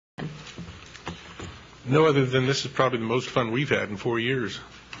No, other than this is probably the most fun we've had in 4 years.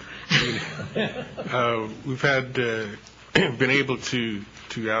 We've had been able to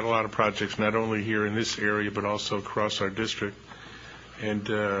add a lot of projects, not only here in this area, but also across our district. And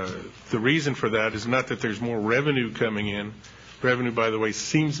the reason for that is not that there's more revenue coming in. Revenue, by the way,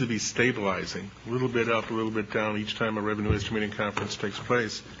 seems to be stabilizing, a little bit up, a little bit down each time a revenue estimating conference takes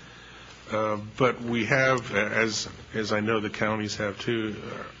place. But we have, as I know the counties have too,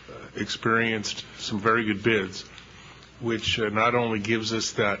 experienced some very good bids, which not only gives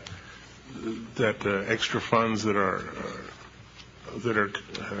us that extra funds that are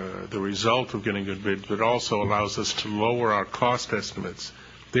the result of getting good bids, but also allows us to lower our cost estimates.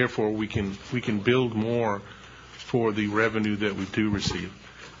 Therefore, we can build more for the revenue that we do receive.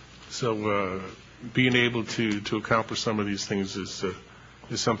 So being able to accomplish some of these things is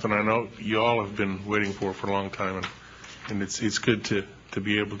something I know you all have been waiting for a long time, and it's good to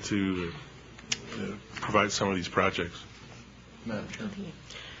be able to provide some of these projects. Madam Chair.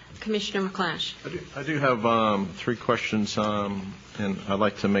 Commissioner McClash. I do have 3 questions, and I'd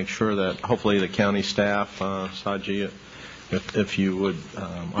like to make sure that hopefully the county staff, Saji, if you would,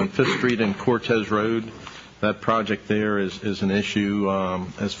 on 5th Street and Cortez Road, that project there is an issue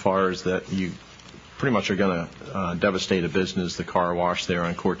as far as that you pretty much are going to devastate a business, the car wash there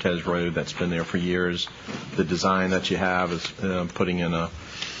on Cortez Road that's been there for years. The design that you have is putting in a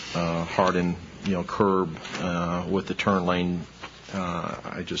hardened curb with the turn lane.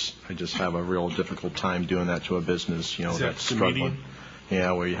 I just have a real difficult time doing that to a business, that's struggling. Median?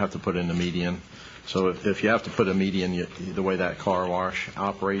 Yeah, where you have to put in the median. So if you have to put a median, the way that car wash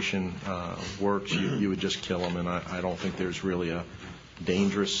operation works, you would just kill them. And I don't think there's really a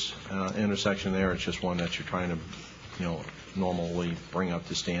dangerous intersection there. It's just one that you're trying to, normally bring up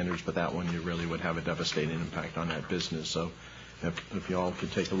to standards. But that one, you really would have a devastating impact on that business. So if you all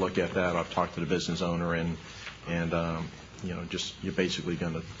could take a look at that, I've talked to the business owner, and you're basically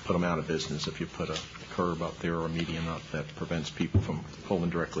going to put them out of business if you put a curb up there or a median up that prevents people from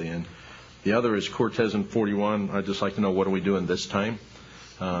pulling directly in. The other is Cortez and 41. I'd just like to know, what are we doing this time?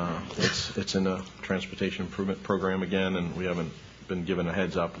 It's in a transportation improvement program again, and we haven't been given a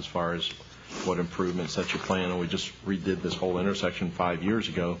heads up as far as what improvements that you're planning. We just redid this whole intersection 5 years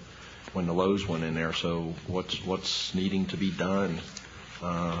ago when the Lowe's went in there. So what's needing to be done?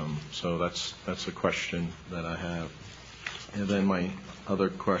 So that's a question that I have. And then my other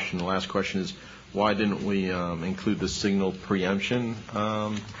question, the last question, is why didn't we include the signal preemption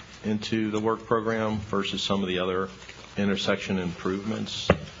into the work program versus some of the other intersection improvements?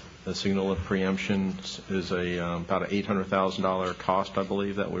 The signal of preemption is about an $800,000 cost, I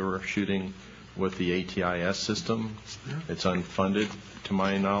believe, that we were shooting with the ATIS system. It's unfunded, to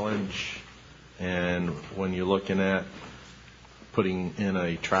my knowledge. And when you're looking at putting in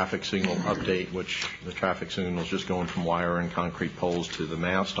a traffic signal update, which the traffic signal is just going from wire and concrete poles to the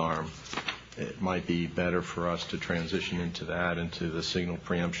mast arm, it might be better for us to transition into the signal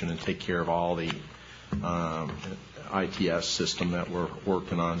preemption, and take care of all the ITS system that we're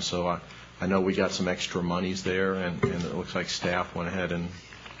working on. So I know we got some extra monies there, and it looks like staff went ahead and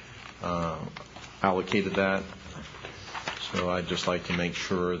allocated that. So I'd just like to make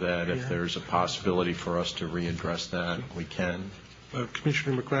sure that if there's a possibility for us to readdress that, we can.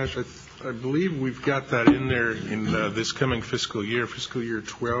 Commissioner McClash, I believe we've got that in there in this coming fiscal year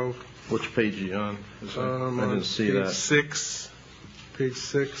 12. Which page are you on? I didn't see that. Page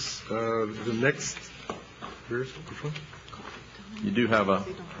 6. The next. Which one? You do have a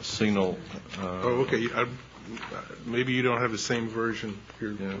signal. Oh, okay. Maybe you don't have the same version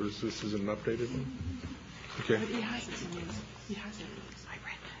here. Yeah. This is an updated one? Okay. But he has it. He has it. I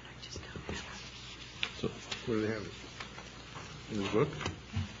read that. I just don't have it. So where do they have it? In his book? Yeah,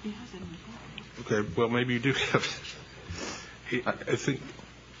 he has it in his book. Okay. Well, maybe you do have it. I think.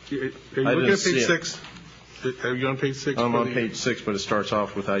 Are you looking at page 6? Are you on page 6? I'm on page 6, but it starts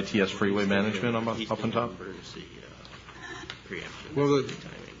off with ITS freeway management. I'm up on top. Well,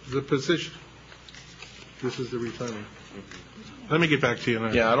 the position. This is the retiming. Let me get back to you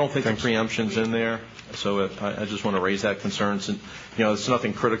now. Yeah, I don't think the preemption's in there, so I just want to raise that concern. And, it's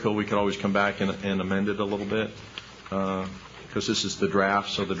nothing critical. We could always come back and amend it a little bit, because this is the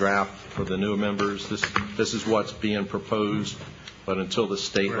draft. So the draft for the new members, this is what's being proposed. But until the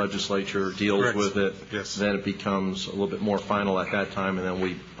state legislature deals with it, then it becomes a little bit more final at that time, and then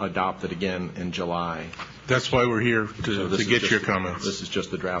we adopt it again in July. That's why we're here, to get your comments. This is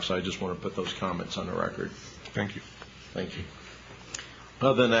just the draft, so I just want to put those comments on the record. Thank you. Thank you.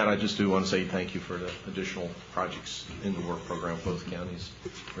 Other than that, I just do want to say thank you for the additional projects in the work program. Both counties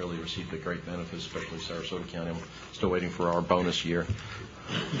really received a great benefit, especially Sarasota County. I'm still waiting for our bonus year.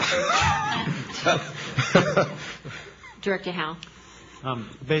 Director Howe.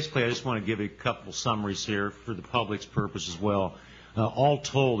 Basically, I just want to give a couple summaries here for the public's purpose as well. All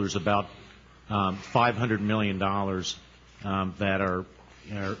told, there's about $500 million that are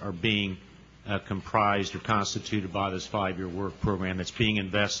being comprised or constituted by this 5-year work program that's being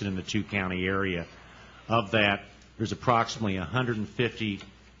invested in the two-county area. Of that, there's approximately $150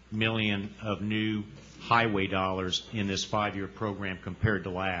 million of new highway dollars in this 5-year program compared to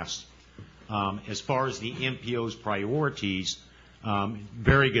last. As far as the MPO's priorities,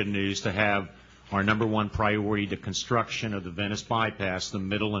 very good news to have our #1 priority, the construction of the Venice Bypass, the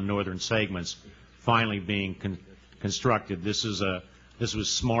middle and northern segments, finally being constructed. This was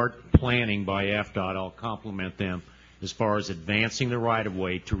smart planning by FDOT. I'll compliment them as far as advancing the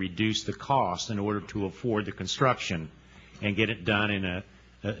right-of-way to reduce the cost in order to afford the construction and get it done in a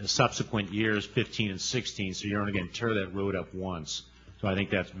subsequent years, 15 and 16, so you're only going to tear that road up once. So I think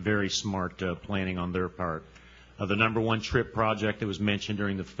that's very smart planning on their part. The #1 trip project that was mentioned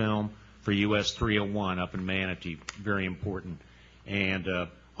during the film for US 301 up in Manatee, very important. And a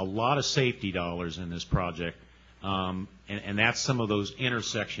lot of safety dollars in this project. And that's some of those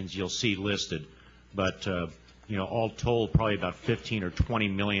intersections you'll see listed. But, all told, probably about $15 or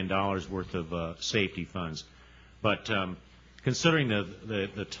 $20 million worth of safety funds. But considering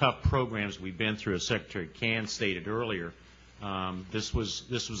the tough programs we've been through, as Secretary Can stated earlier, this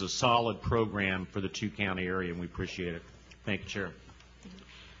was a solid program for the two-county area, and we appreciate it. Thank you, Chair.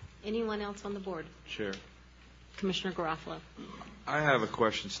 Anyone else on the board? Chair. Commissioner Garofalo. I have a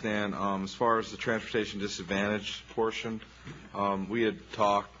question, Stan. As far as the transportation disadvantage portion, we had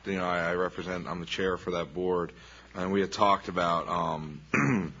talked, I'm the chair for that board, and we had talked about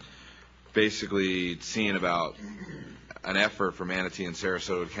basically seeing about an effort for Manatee and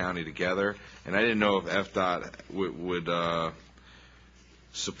Sarasota County together, and I didn't know if FDOT would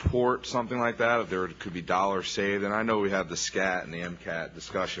support something like that, if there could be dollars saved. And I know we had the SCAT and the MCAT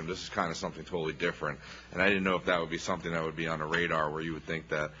discussion. This is kind of something totally different, and I didn't know if that would be something that would be on the radar where you would think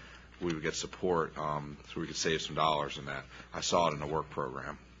that we would get support so we could save some dollars in that. I saw it in the work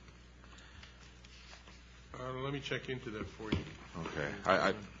program. Let me check into that for you.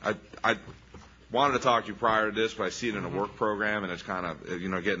 Okay. I wanted to talk to you prior to this, but I see it in a work program, and it's kind of,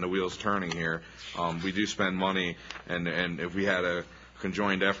 getting the wheels turning here. We do spend money, and if we had a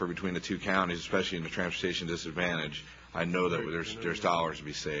conjoined effort between the two counties, especially in the transportation disadvantage, I know that there's dollars to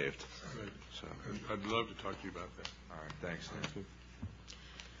be saved. Right. So I'd love to talk to you about that. all right, thanks.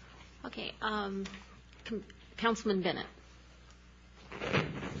 Okay. Councilman Bennett. This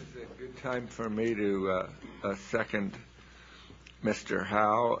is a good time for me to second Mr.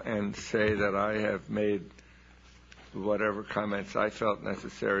 Howe and say that I have made whatever comments I felt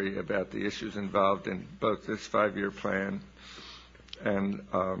necessary about the issues involved in both this 5-year plan and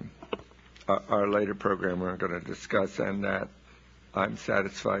our later program we're going to discuss, and that I'm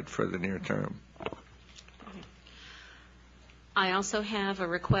satisfied for the near term. I also have a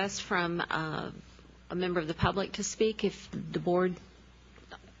request from a member of the public to speak. If the board,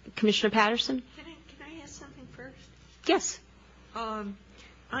 Commissioner Patterson? Can I ask something first? Yes. On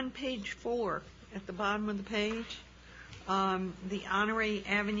page 4, at the bottom of the page, the Honoré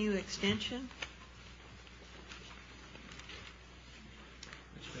Avenue extension.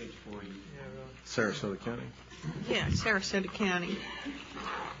 Which page 40? Sarasota County. Yeah, Sarasota County,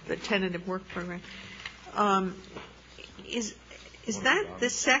 the tentative work program. Is that the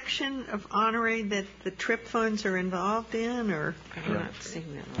section of Honoré that the TRIP funds are involved in, or? I'm not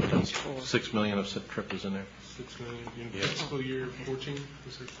seeing that on page 4. $6 million of TRIP is in there. $6 million in fiscal year 14,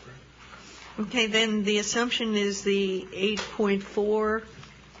 is that correct? Okay, then the assumption is the 8.4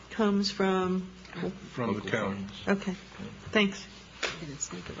 comes from. From the county. Okay, thanks. Didn't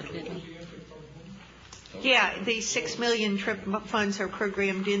sneak it with it, didn't he? Yeah, the $6 million TRIP funds are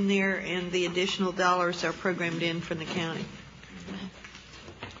programmed in there, and the additional dollars are programmed in from the county.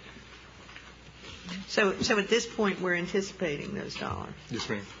 So at this point, we're anticipating those dollars. Yes,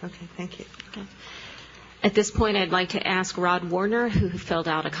 ma'am. Okay, thank you. Okay. At this point, I'd like to ask Rod Warner, who filled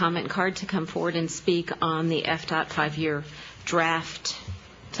out a comment card, to come forward and speak on the FDOT 5-year draft,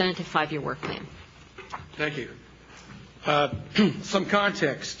 tentative 5-year work plan. Thank you. Some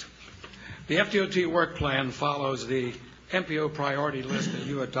context. The FDOT work plan follows the MPO priority list that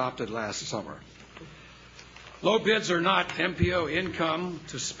you adopted last summer. Low bids or not, MPO income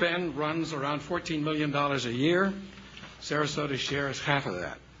to spend runs around $14 million a year. Sarasota shares half of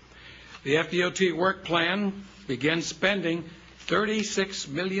that. The FDOT work plan begins spending $36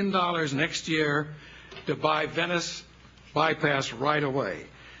 million next year to buy Venice Bypass right away.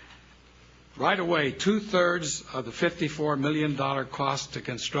 Right away, 2/3 of the $54 million cost to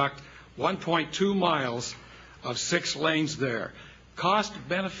construct 1.2 miles of 6 lanes there. Cost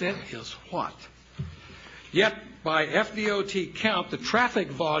benefit is what? Yet, by FDOT count, the traffic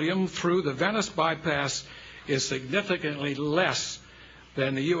volume through the Venice Bypass is significantly less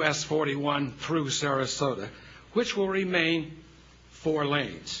than the US 41 through Sarasota, which will remain 4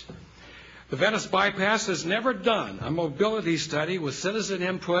 lanes. The Venice Bypass has never done a mobility study with citizen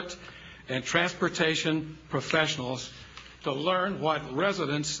input and transportation professionals to learn what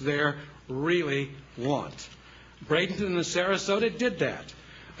residents there really want. Bradenton and Sarasota did that.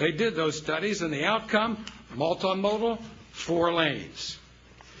 They did those studies, and the outcome, multimodal, 4 lanes.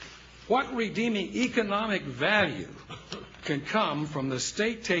 What redeeming economic value can come from the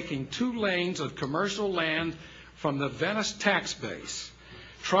state taking 2 lanes of commercial land from the Venice tax base,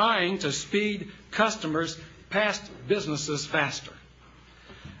 trying to speed customers past businesses faster?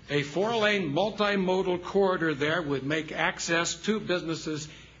 A 4-lane multimodal corridor there would make access to businesses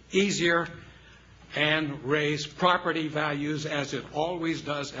easier and raise property values as it always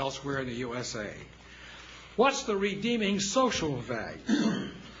does elsewhere in the USA. What's the redeeming social value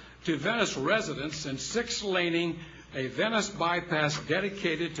to Venice residents in 6-laning a Venice bypass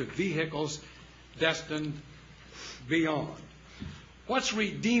dedicated to vehicles destined beyond? What's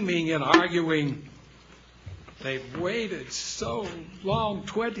redeeming in arguing they've waited so long,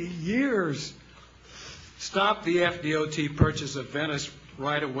 20 years? Stop the FDOT purchase of Venice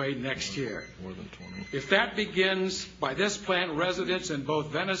right away next year. More than 20. If that begins by this plant, residents in both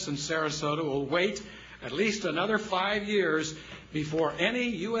Venice and Sarasota will wait at least another 5 years before any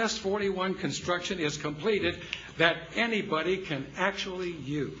US 41 construction is completed that anybody can actually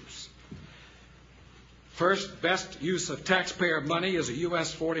use. First, best use of taxpayer money is a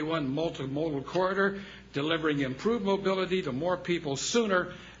US 41 multimodal corridor, delivering improved mobility to more people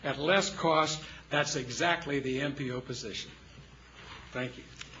sooner at less cost. That's exactly the MPO position. Thank you.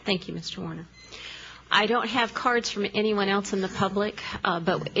 Thank you, Mr. Warner. I don't have cards from anyone else in the public,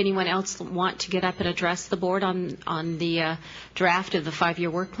 but anyone else want to get up and address the board on the draft of the 5-year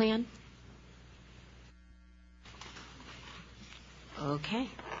work plan? Okay.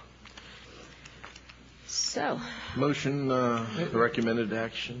 So. Motion, recommended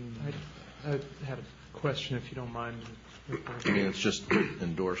action. I had a question, if you don't mind. I mean, it's just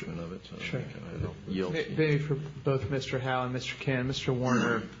endorsement of it. So sure. Yield. Maybe for both Mr. Howe and Mr. Cannon. Mr.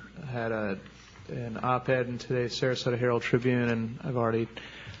 Warner had an op-ed in today's Sarasota Herald Tribune, and I've already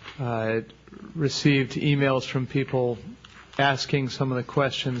received emails from people asking some of the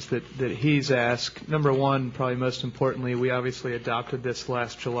questions that he's asked. Number one, probably most importantly, we obviously adopted this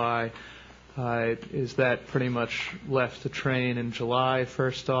last July. Is that pretty much left the train in July,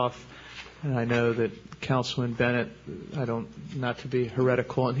 first off? And I know that Councilman Bennett, not to be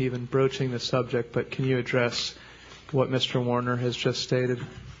heretical in even broaching the subject, but can you address what Mr. Warner has just stated?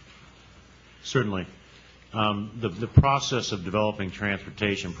 Certainly. The process of developing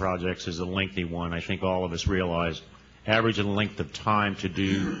transportation projects is a lengthy one. I think all of us realize average length of time to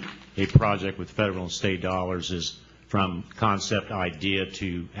do a project with federal and state dollars is from concept idea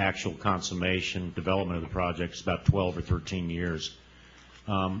to actual consummation, development of the project is about 12 or 13 years.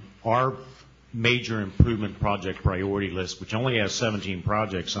 Our major improvement project priority list, which only has 17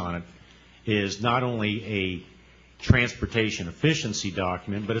 projects on it, is not only a transportation efficiency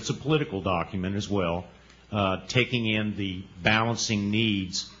document, but it's a political document as well, taking in the balancing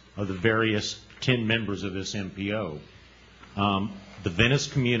needs of the various 10 members of this MPO. The Venice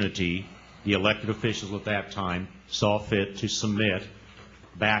community, the elected officials at that time, saw fit to submit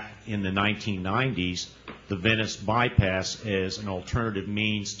back in the 1990s the Venice Bypass as an alternative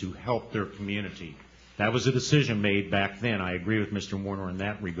means to help their community. That was a decision made back then. I agree with Mr. Warner in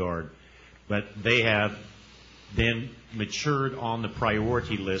that regard. But they have then matured on the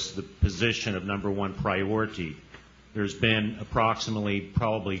priority list the position of number one priority. There's been approximately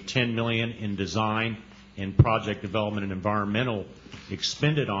probably $10 million in design and project development and environmental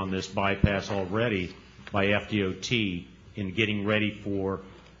expended on this bypass already by FDOT in getting ready for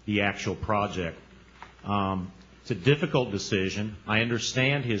the actual project. It's a difficult decision. I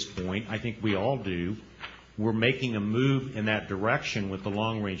understand his point. I think we all do. We're making a move in that direction with the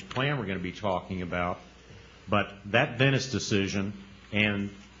long-range plan we're going to be talking about. But that Venice decision and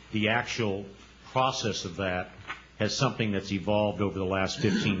the actual process of that has something that's evolved over the last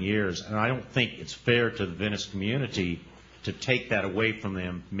 15 years. And I don't think it's fair to the Venice community to take that away from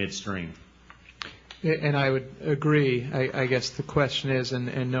them midstream. And I would agree. I guess the question is,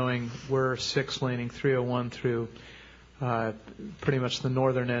 and knowing we're 6-laning 301 through pretty much the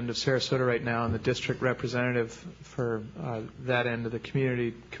northern end of Sarasota right now, and the district representative for that end of the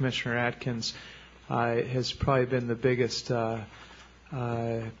community, Commissioner Atkins, has probably been the biggest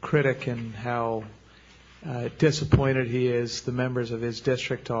critic and how disappointed he is, the members of his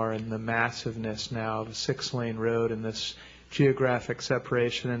district are, in the massiveness now of a 6-lane road and this geographic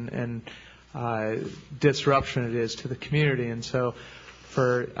separation and disruption it is to the community. And so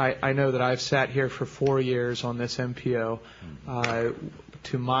I know that I've sat here for 4 years on this MPO.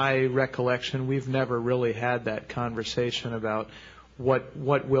 To my recollection, we've never really had that conversation about what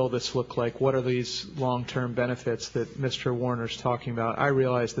will this look like? What are these long-term benefits that Mr. Warner's talking about? I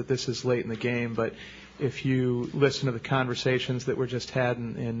realize that this is late in the game, but if you listen to the conversations that were just had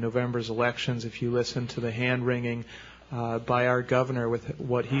in November's elections, if you listen to the hand-wringing by our governor with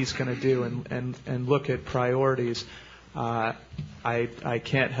what he's going to do and look at priorities, I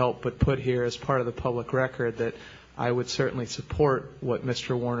can't help but put here as part of the public record that I would certainly support what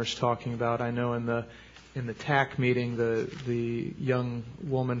Mr. Warner's talking about. I know in the TAC meeting, the young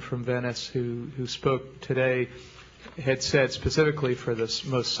woman from Venice who spoke today had said specifically for this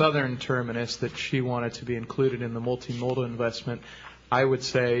most southern terminus that she wanted to be included in the multimodal investment. I would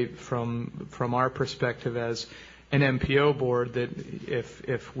say from our perspective as an MPO board that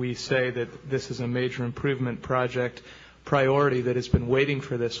if we say that this is a major improvement project priority that has been waiting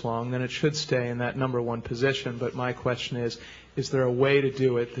for this long, then it should stay in that number one position. But my question is there a way to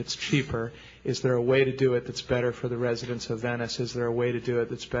do it that's cheaper? Is there a way to do it that's better for the residents of Venice? Is there a way to do it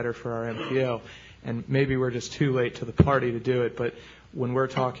that's better for our MPO? And maybe we're just too late to the party to do it, but when we're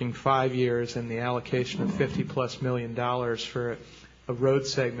talking 5 years and the allocation of $50+ million for a road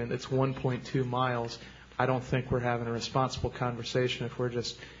segment that's 1.2 miles, I don't think we're having a responsible conversation if we're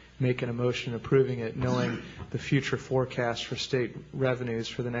just making a motion approving it, knowing the future forecast for state revenues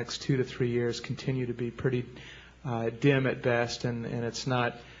for the next 2 to 3 years continue to be pretty dim at best, and it's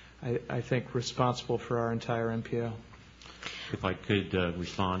not, I think, responsible for our entire MPO. If I could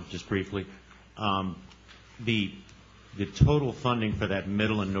respond just briefly. The total funding for that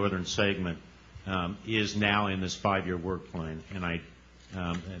middle and northern segment is now in this 5-year work plan, and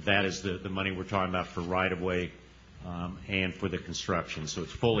that is the money we're talking about for right-of-way and for the construction, so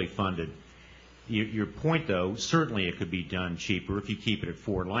it's fully funded. Your point, though, certainly it could be done cheaper if you keep it at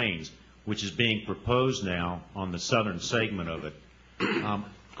 4 lanes, which is being proposed now on the southern segment of it.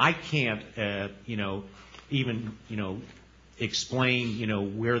 I can't, even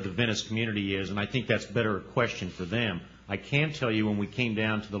explain, where the Venice community is, and I think that's better a question for them. I can tell you when we came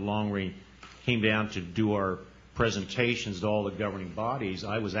down to the long range, came down to do our presentations to all the governing bodies,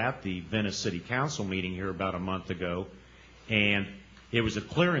 I was at the Venice City Council meeting here about a month ago, and it was a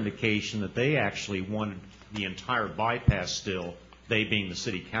clear indication that they actually wanted the entire bypass still, they being the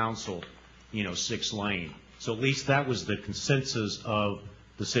City Council, 6-lane. So at least that was the consensus of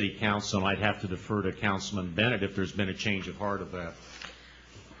the City Council, and I'd have to defer to Councilman Bennett if there's been a change of heart of that.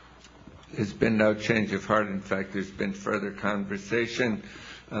 There's been no change of heart. In fact, there's been further conversation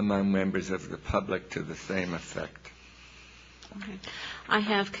among members of the public to the same effect. Okay. I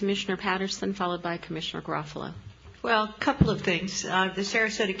have Commissioner Patterson followed by Commissioner Garofalo. Well, a couple of things. The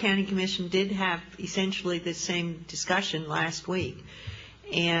Sarasota County Commission did have essentially the same discussion last week.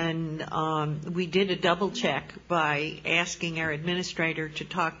 And we did a double check by asking our administrator to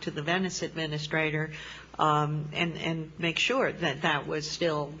talk to the Venice administrator and make sure that that was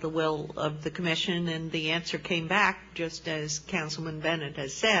still the will of the commission. And the answer came back, just as Councilman Bennett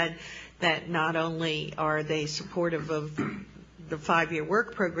has said, that not only are they supportive of the 5-year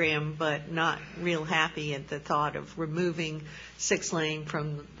work program, but not real happy at the thought of removing 6-lane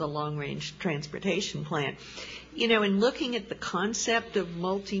from the long-range transportation plan. In looking at the concept of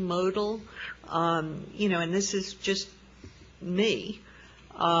multimodal, and this is just me,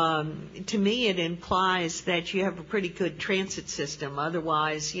 to me it implies that you have a pretty good transit system.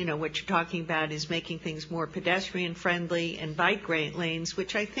 Otherwise, what you're talking about is making things more pedestrian-friendly and bike lanes,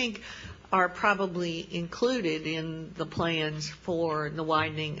 which I think are probably included in the plans for the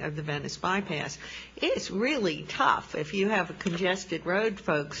widening of the Venice Bypass. It's really tough if you have a congested road,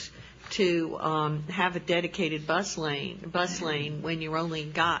 folks, to have a dedicated bus lane when you're only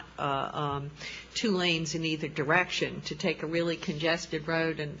got 2 lanes in either direction, to take a really congested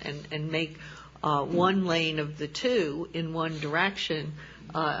road and make 1 lane of the 2 in one direction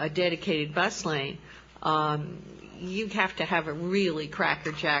a dedicated bus lane. You have to have a really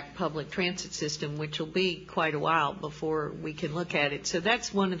crackerjack public transit system, which will be quite a while before we can look at it. So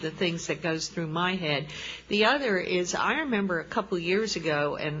that's one of the things that goes through my head. The other is, I remember a couple years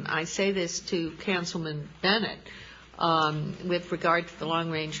ago, and I say this to Councilman Bennett, with regard to the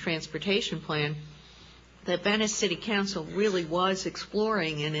long-range transportation plan, that Venice City Council really was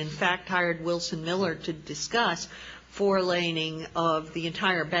exploring and, in fact, hired Wilson Miller to discuss 4-laning of the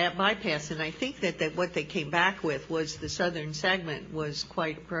entire bypass, and I think that what they came back with was the southern segment was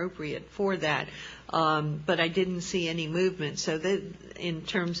quite appropriate for that, but I didn't see any movement. So that in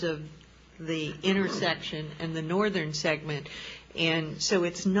terms of the intersection and the northern segment, and so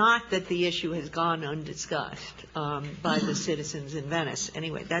it's not that the issue has gone undiscussed by the citizens in Venice.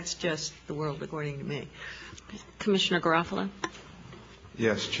 Anyway, that's just the world according to me. Commissioner Garofalo.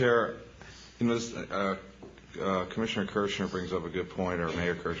 Yes, Chair. You know, this, Commissioner Kirshner brings up a good point, or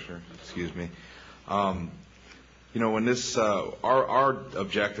Mayor Kirshner, excuse me. You know, when this, our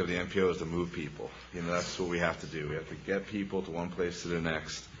objective of the MPO is to move people. You know, that's what we have to do. We have to get people to one place to the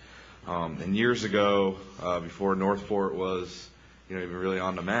next. And years ago, before Northport was, you know, even really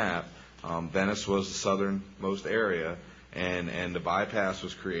on the map, Venice was the southernmost area, and the bypass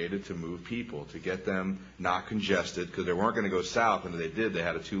was created to move people, to get them not congested, because they weren't going to go south, and if they did, they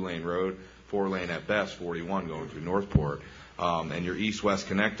had a 2-lane road, 4-lane at best, 41 going through Northport. And your east-west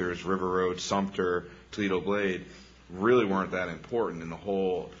connectors, River Road, Sumter, Toledo Blade, really weren't that important in the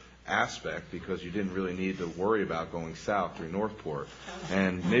whole aspect, because you didn't really need to worry about going south through Northport.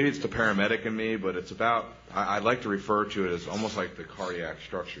 And maybe it's the paramedic in me, but it's about, I'd like to refer to it as almost like the cardiac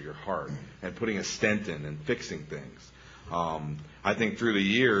structure, your heart, and putting a stent in and fixing things. I think through the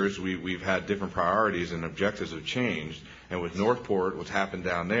years, we've had different priorities and objectives have changed. And with Northport, what's happened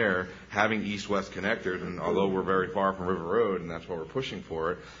down there, having east-west connectors, and although we're very far from River Road, and that's why we're pushing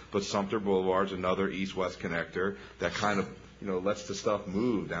for it, but Sumter Boulevard's another east-west connector that kind of, you know, lets the stuff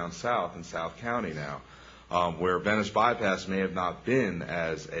move down south in South County now, where Venice Bypass may have not been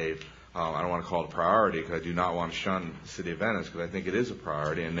as a, I don't want to call it a priority, because I do not want to shun the city of Venice, because I think it is a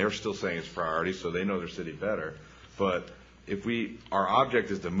priority, and they're still saying it's a priority, so they know their city better. But if our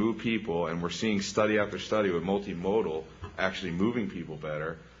object is to move people, and we're seeing study after study with multimodal actually moving people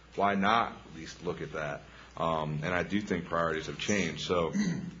better, why not at least look at that? And I do think priorities have changed. So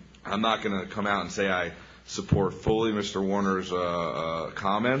I'm not going to come out and say I support fully Mr. Warner's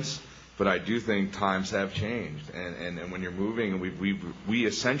comments, but I do think times have changed. And when you're moving, we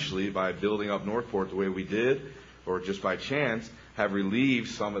essentially, by building up Northport the way we did, or just by chance, have relieved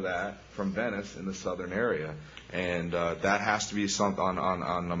some of that from Venice in the southern area. And that has to be something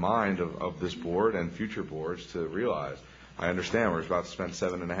on the mind of this board and future boards to realize. I understand we're about to spend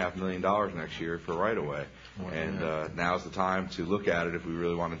 $7.5 million next year for right-of-way. And now's the time to look at it if we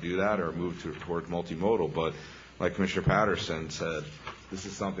really want to do that or move towards multimodal. But like Commissioner Patterson said, this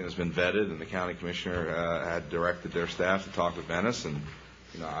is something that's been vetted, and the county commissioner had directed their staff to talk with Venice, and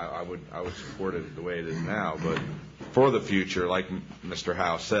you know, I would support it the way it is now. But for the future, like Mr.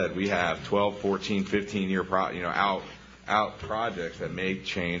 Howe said, we have 12, 14, 15-year out projects that may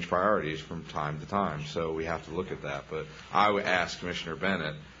change priorities from time to time. So we have to look at that. But I would ask Commissioner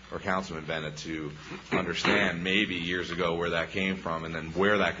Bennett or Councilman Bennett to understand maybe years ago where that came from, and then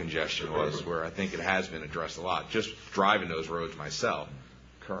where that congestion was, where I think it has been addressed a lot. Just driving those roads myself,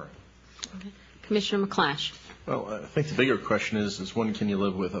 current. Okay. Commissioner McClash. Well, I think the bigger question is when can you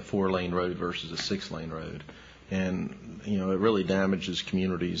live with a 4-lane road versus a 6-lane road? And, you know, it really damages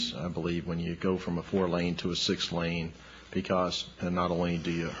communities, I believe, when you go from a 4-lane to a 6-lane, because not only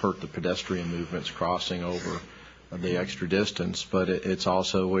do you hurt the pedestrian movements crossing over the extra distance, but it's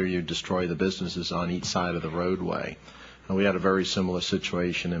also where you destroy the businesses on each side of the roadway. And we had a very similar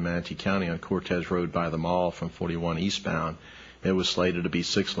situation in Manatee County on Cortez Road by the mall from 41 eastbound. It was slated to be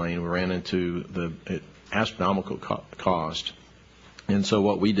 6-lane. We ran into the astronomical cost. And so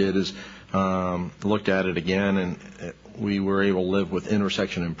what we did is looked at it again, and we were able to live with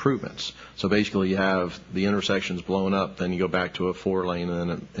intersection improvements. So basically you have the intersections blown up, then you go back to a 4-lane and then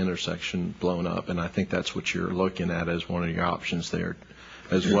an intersection blown up. And I think that's what you're looking at as one of your options there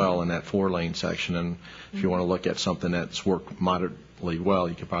as well in that 4-lane section. And if you want to look at something that's worked moderately well,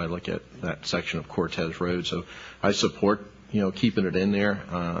 you could probably look at that section of Cortez Road. So I support keeping it in there.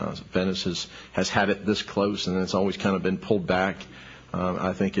 Venice has had it this close, and it's always kind of been pulled back.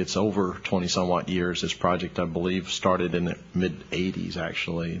 I think it's over 20-somewhat years. This project, I believe, started in the mid-'80s,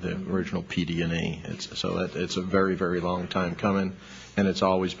 actually, the original PD&E. It's a very, very long time coming, and it's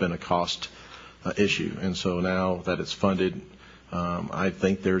always been a cost issue. And so now that it's funded, I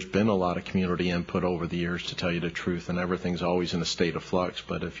think there's been a lot of community input over the years, to tell you the truth, and everything's always in a state of flux.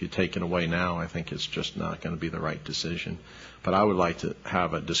 But if you take it away now, I think it's just not going to be the right decision. But I would like to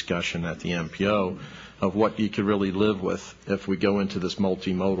have a discussion at the MPO of what you could really live with if we go into this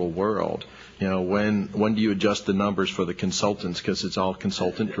multimodal world. When do you adjust the numbers for the consultants, because it's all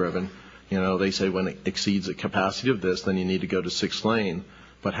consultant driven. They say when it exceeds the capacity of this, then you need to go to 6-lane.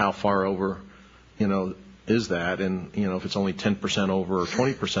 But how far over, is that? And, if it's only 10% over or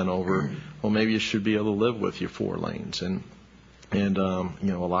 20% over, well, maybe you should be able to live with your 4 lanes. And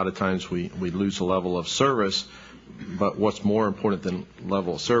a lot of times we lose a level of service, but what's more important than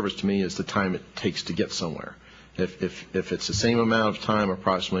level of service to me is the time it takes to get somewhere. If it's the same amount of time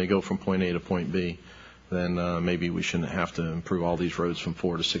approximately to go from point A to point B, then maybe we shouldn't have to improve all these roads from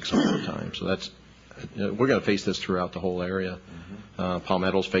 4 to 6 all the time. So we're going to face this throughout the whole area.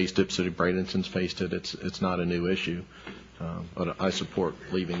 Palmetto's faced it, City of Bradenton's faced it. It's not a new issue, but I support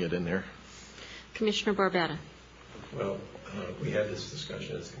leaving it in there. Commissioner Barbetta. Well, we had this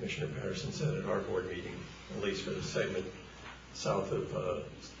discussion, as Commissioner Patterson said, at our board meeting, at least for the segment south of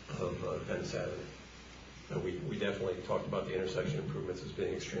Venice Avenue. We definitely talked about the intersection improvements as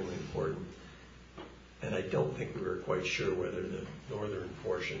being extremely important. And I don't think we were quite sure whether the northern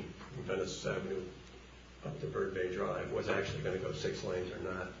portion from Venice Avenue up to Bird Bay Drive was actually going to go 6 lanes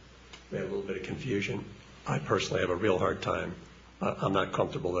or not. We had a little bit of confusion. I personally have a real hard time. I'm not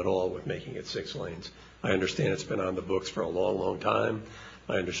comfortable at all with making it 6 lanes. I understand it's been on the books for a long, long time.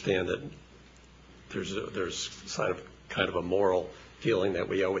 I understand that there's kind of a moral feeling that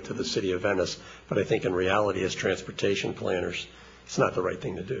we owe it to the city of Venice, but I think in reality, as transportation planners, it's not the right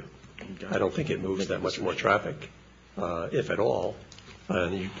thing to do. I don't think it moves that much more traffic, if at all.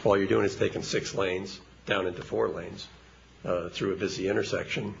 And all you're doing is taking 6 lanes down into 4 lanes through a busy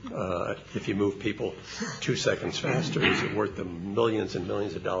intersection. If you move people 2 seconds faster, is it worth the millions and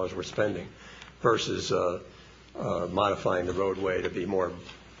millions of dollars we're spending versus modifying the roadway to be more,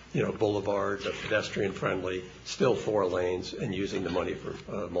 boulevard, pedestrian friendly, still 4 lanes, and using the money for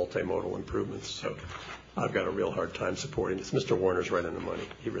multimodal improvements. So I've got a real hard time supporting this. Mr. Warner's right on the money.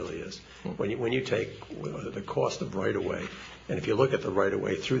 He really is. When you take the cost of right-of-way, and if you look at the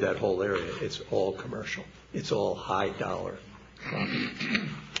right-of-way through that whole area, it's all commercial. It's all high-dollar property.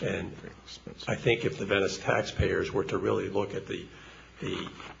 And I think if the Venice taxpayers were to really look at the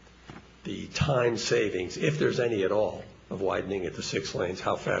time savings, if there's any at all, of widening it to 6 lanes,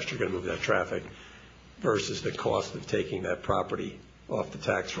 how fast you're going to move that traffic versus the cost of taking that property off the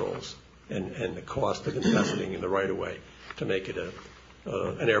tax rolls and the cost of investing in the right-of-way to make it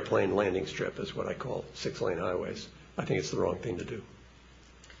an airplane landing strip is what I call 6-lane highways. I think it's the wrong thing to do.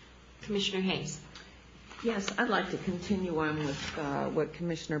 Commissioner Hayes. Yes, I'd like to continue on with what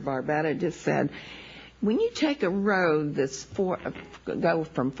Commissioner Barbetta just said. When you take a road that's go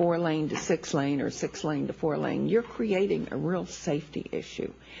from 4-lane to 6-lane or 6-lane to 4-lane, you're creating a real safety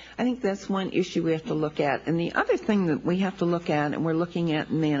issue. I think that's one issue we have to look at. And the other thing that we have to look at, and we're looking at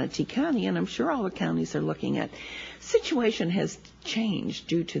in Manatee County, and I'm sure all the counties are looking at, situation has changed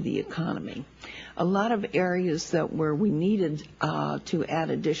due to the economy. A lot of areas where we needed to add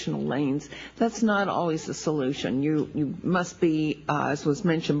additional lanes, that's not always the solution. You must be, as was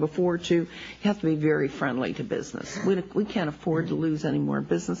mentioned before, too, you have to be very friendly to business. We can't afford to lose any more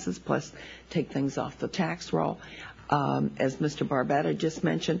businesses, plus take things off the tax roll, as Mr. Barbetta just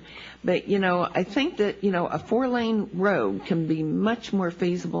mentioned. But, I think that, a 4-lane road can be much more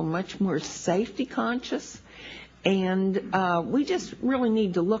feasible, much more safety conscious. And we just really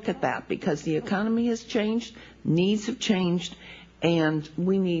need to look at that because the economy has changed, needs have changed, and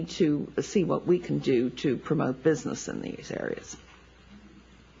we need to see what we can do to promote business in these areas.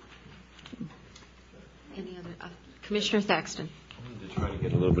 Any other? Commissioner Thaxton. I wanted to try to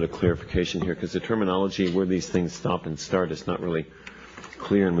get a little bit of clarification here because the terminology where these things stop and start is not really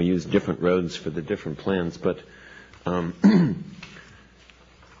clear, and we use different roads for the different plans. But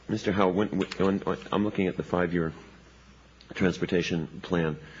Mr. Howe, I'm looking at the 5-year transportation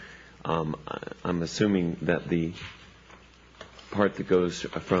plan. I'm assuming that the part that goes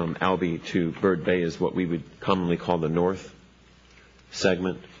from Albee to Bird Bay is what we would commonly call the north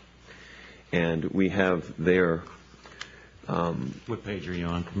segment. And we have there... what page are you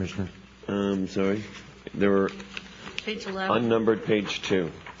on, Commissioner? Sorry. There were Page 11. unnumbered page 2.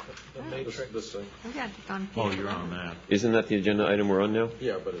 This thing. Oh, you're on that. Isn't that the agenda item we're on now?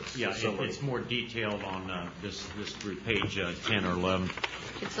 Yeah, but it's It's more detailed on this group, page 10 or 11.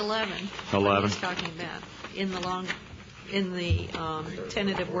 It's 11. 11. He's talking about in the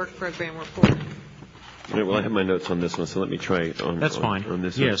tentative work program report. All right, well, I have my notes on this one, so let me try on. That's fine. On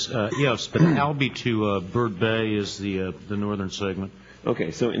this. Yes, yes, but Albee to Bird Bay is the northern segment.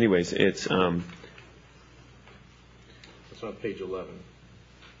 Okay, so anyways, it's It's on page 11.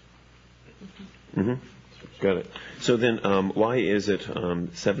 Mm-hmm. Got it. So then, why is it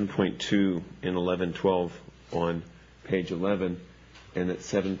 7.2 in 11-12 on page 11, and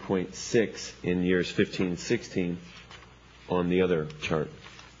it's 7.6 in years 15-16 on the other chart?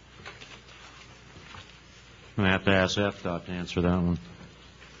 I'm going to have to ask FDOT to answer that one.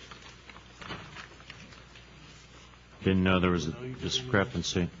 Didn't know there was a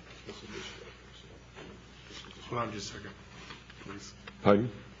discrepancy. Hold on just a second, please.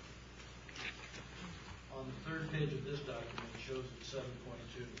 Pardon? On the third page of this document, it shows it's 7.2.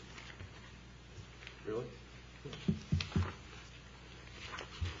 Really?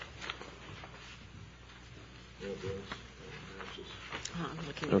 I'm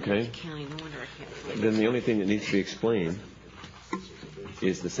looking at Okay. the county. No wonder I can't find it. Then the only thing that needs to be explained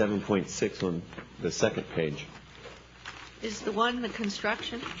is the 7.6 on the second page. Is the one the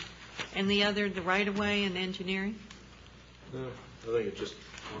construction and the other the right-of-way and engineering? No, I think it's just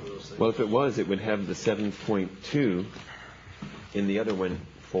one of those things. Well, if it was, it would have the 7.2 in the other one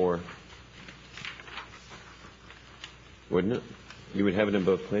for, wouldn't it? You would have it in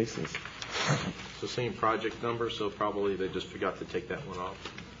both places. It's the same project number, so probably they just forgot to take that one off,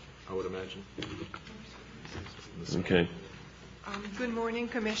 I would imagine. Okay. Good morning,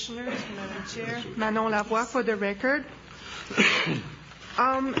 Commissioners, Madam Chair. Manon Lavoie for the record.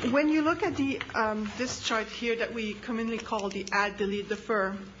 When you look at this chart here that we commonly call the add, delete,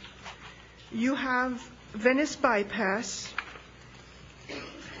 defer, you have Venice Bypass,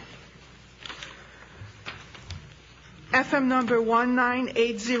 FM number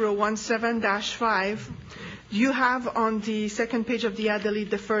 198017-5. You have on the second page of the add, delete,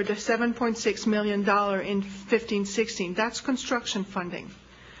 defer the $7.6 million in 15-16. That's construction funding.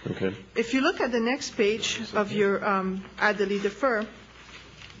 Okay. If you look at the next page of your add, delete, defer,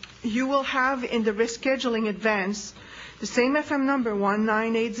 you will have in the rescheduling advance the same FM number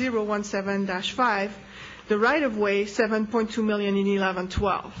 198017-5, the right-of-way $7.2 million in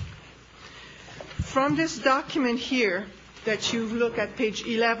 11-12. From this document here that you look at page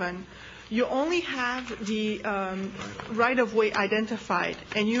 11, you only have the right-of-way identified,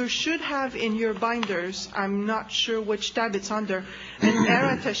 and you should have in your binders, I'm not sure which tab it's under, an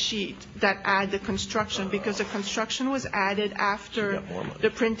errata sheet that add the construction, because the construction was added after the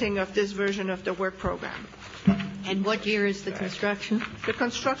printing of this version of the work program. And what year is the construction? The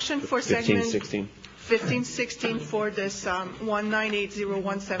construction for segment 15-16. 15-16 for this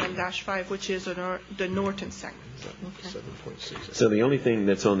 198017-5, which is the Norton segment. So the only thing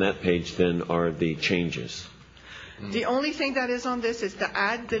that's on that page then are the changes. The only thing that is on this is the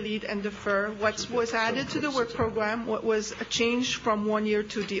add, delete, and defer. What was added to the work program, what was changed from one year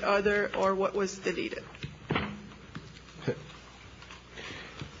to the other, or what was deleted.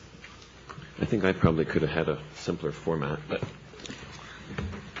 I think I probably could have had a simpler format, but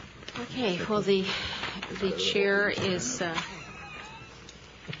Okay, well, the chair is,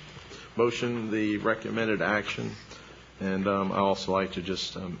 Motion the recommended action, and I also like to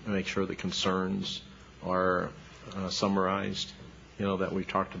just make sure the concerns are summarized, that we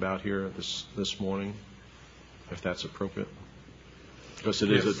talked about here this morning, if that's appropriate. Because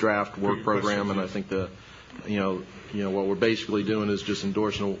it is a draft work program, and I think what we're basically doing is just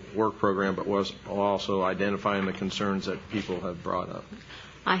endorsing a work program, but was also identifying the concerns that people have brought up.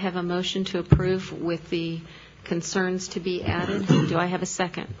 I have a motion to approve with the concerns to be added. Do I have a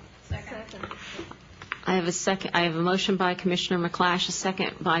second? Second. I have a second. I have a motion by Commissioner McClash, a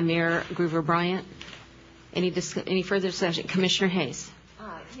second by Mayor Groover-Bryant. Any further discussion? Commissioner Hayes.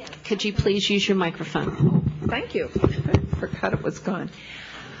 Yes. Could you please use your microphone? Thank you. I forgot it was gone.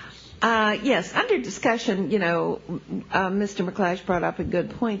 Yes, under discussion, Mr. McClash brought up a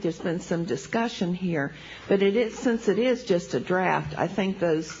good point. There's been some discussion here, but since it is just a draft, I think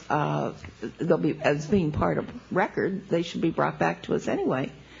those they'll be as being part of record. They should be brought back to us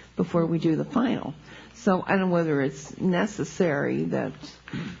anyway before we do the final. So I don't know whether it's necessary that.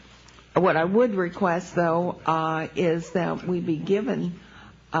 What I would request, though, is that we be given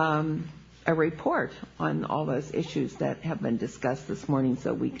a report on all those issues that have been discussed this morning,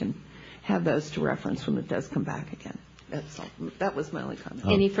 so we can have those to reference when it does come back again. That's all. That was my only comment.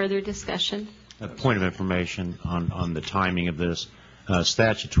 Any further discussion? A point of information on the timing of this.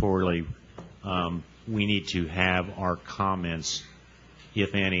 Statutorily, we need to have our comments,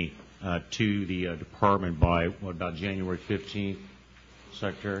 if any, to the department by, about January 15th,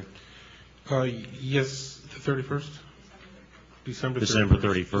 Secretary? Yes, the 31st? December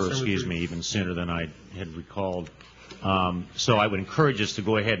 31st, excuse me, even sooner than I had recalled. So I would encourage us to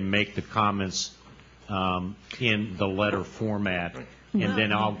go ahead and make the comments in the letter format, and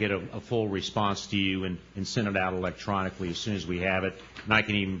then I'll get a full response to you and send it out electronically as soon as we have it. And I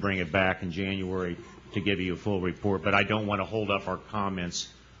can even bring it back in January to give you a full report. But I don't want to hold up our comments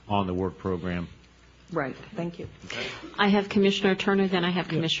on the work program. Right. Thank you. I have Commissioner Turner, then I have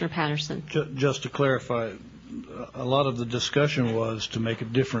Commissioner Patterson. Just to clarify, a lot of the discussion was to make a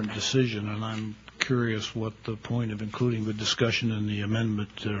different decision, and I'm curious what the point of including the discussion in the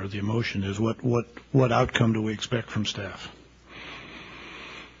amendment or the motion is. What outcome do we expect from staff?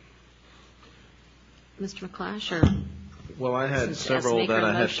 Mr. McClash, or? Well, I had several that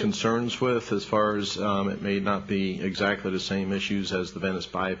I had concerns with as far as it may not be exactly the same issues as the Venice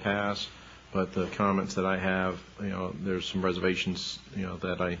Bypass, but the comments that I have, there's some reservations,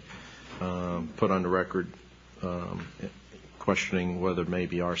 that I put on the record questioning whether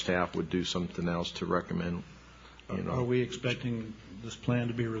maybe our staff would do something else to recommend. Are we expecting this plan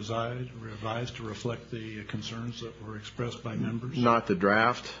to be revised to reflect the concerns that were expressed by members? Not the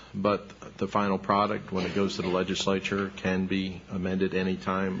draft, but the final product, when it goes to the legislature, can be amended any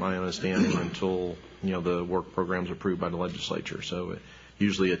time, my understanding, until the work program's approved by the legislature. So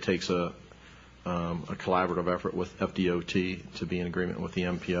usually it takes a collaborative effort with FDOT to be in agreement with the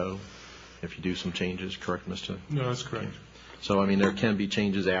MPO if you do some changes. Correct, Mr.? No, that's correct. So, I mean, there can be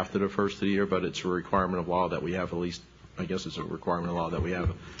changes after the first of the year, but it's a requirement of law that we have at least, I guess it's a requirement of law that we have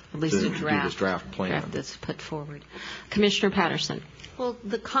at least a do this draft plan. Draft that's put forward. Commissioner Patterson. Well,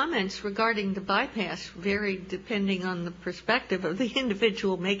 the comments regarding the bypass vary depending on the perspective of the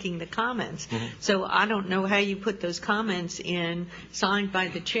individual making the comments. Mm-hmm. So I don't know how you put those comments in, signed by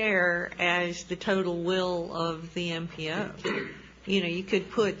the chair, as the total will of the MPO. You could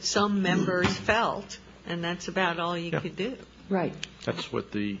put some members felt, and that's about all you could do. Right. That's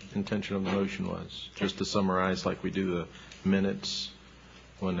what the intention of the motion was, just to summarize like we do the minutes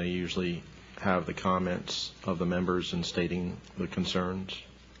when they usually have the comments of the members and stating the concerns,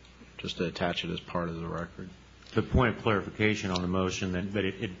 just to attach it as part of the record. The point of clarification on the motion, but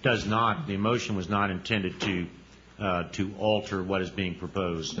it does not, the motion was not intended to alter what is being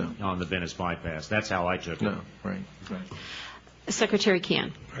proposed on the Venice Bypass. That's how I took it. No, right. Secretary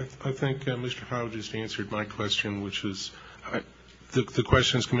Can. I think Mr. Howe just answered my question, which is the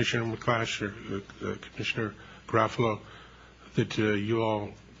questions, Commissioner McClash or Commissioner Garofalo, that you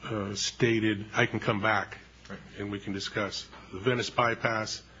all stated. I can come back and we can discuss. The Venice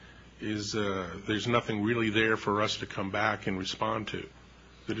Bypass is there's nothing really there for us to come back and respond to.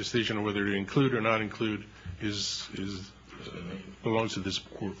 The decision of whether to include or not include belongs to this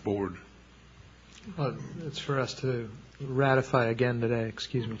board. Well, it's for us to ratify again today.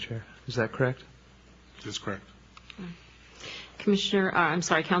 Excuse me, Chair. Is that correct? That's correct.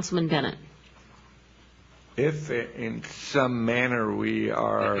 Councilman Bennett. If in some manner we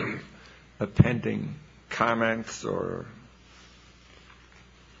are appending comments or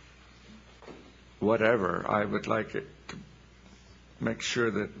whatever, I would like it to make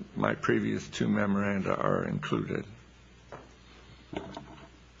sure that my previous two memoranda are included.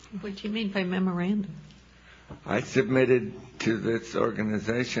 What do you mean by memorandum? I submitted to this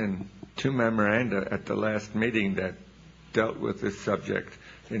organization two memoranda at the last meeting that dealt with this subject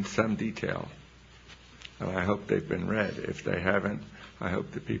in some detail. And I hope they've been read. If they haven't, I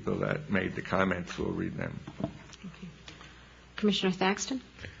hope the people that made the comments will read them. Okay. Commissioner Thaxton?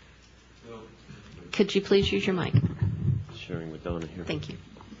 No. Could you please use your mic? Sharing with Donna here. Thank you.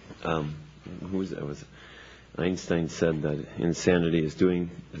 Who was that? Einstein said that insanity is doing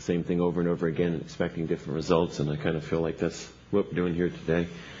the same thing over and over again and expecting different results, and I kind of feel like that's what we're doing here today.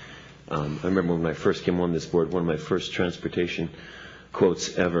 I remember when I first came on this board, one of my first transportation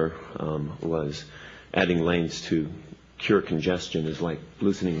quotes ever was, adding lanes to cure congestion is like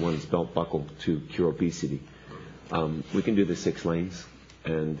loosening one's belt buckle to cure obesity. We can do the 6 lanes,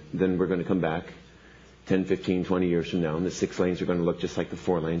 and then we're going to come back 10, 15, 20 years from now, and the 6 lanes are going to look just like the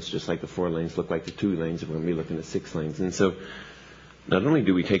 4 lanes, just like the 4 lanes look like the 2 lanes, and we're going to be looking at 6 lanes. And so not only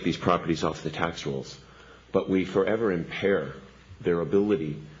do we take these properties off the tax rolls, but we forever impair their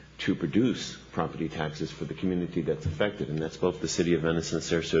ability to produce property taxes for the community that's affected, and that's both the City of Venice and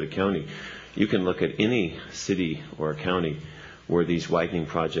Sarasota County. You can look at any city or county where these widening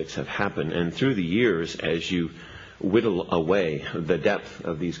projects have happened, and through the years, as you whittle away the depth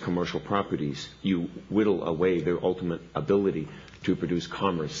of these commercial properties, you whittle away their ultimate ability to produce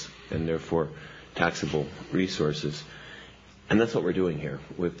commerce and therefore taxable resources. And that's what we're doing here.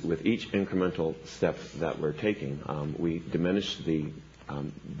 With each incremental step that we're taking, we diminish the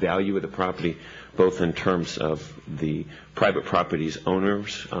value of the property, both in terms of the private property's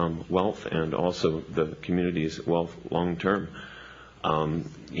owners' wealth and also the community's wealth long term.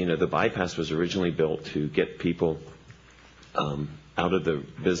 The bypass was originally built to get people out of the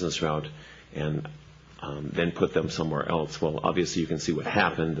business route and then put them somewhere else. Well, obviously you can see what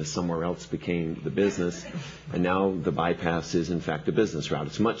happened. The somewhere else became the business, and now the bypass is in fact a business route.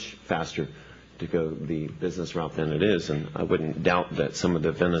 It's much faster to go the business route than it is, and I wouldn't doubt that some of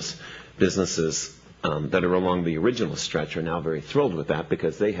the Venice businesses that are along the original stretch are now very thrilled with that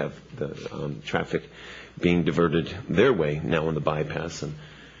because they have the traffic being diverted their way now on the bypass.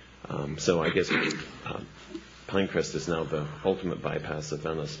 And so I guess Pinecrest is now the ultimate bypass of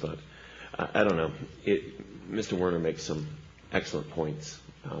Venice. But I don't know. Mr. Werner makes some excellent points.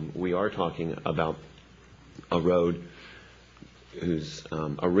 We are talking about a road whose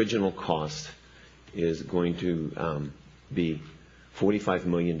original cost is going to be $45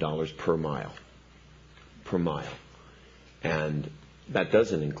 million per mile. And that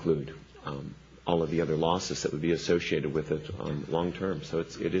doesn't include all of the other losses that would be associated with it long term. So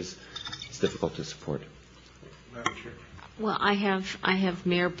it's difficult to support. Madam Chair. Well, I have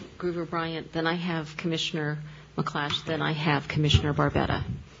Mayor Gruver Bryant, then I have Commissioner McClash, then I have Commissioner Barbetta.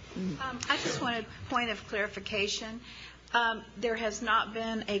 I just want a point of clarification. There has not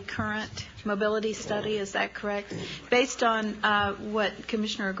been a current mobility study, is that correct? Based on what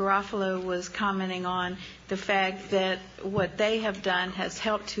Commissioner Garofalo was commenting on, the fact that what they have done has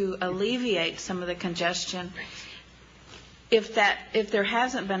helped to alleviate some of the congestion. If there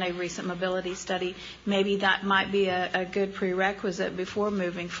hasn't been a recent mobility study, maybe that might be a good prerequisite before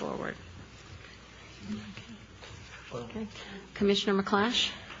moving forward. Okay. Commissioner McClash?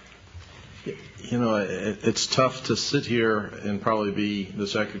 You know, it's tough to sit here and probably be the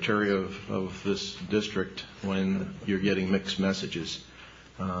secretary of this district when you're getting mixed messages.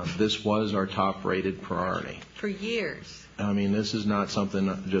 This was our top-rated priority. For years. I mean, this is not something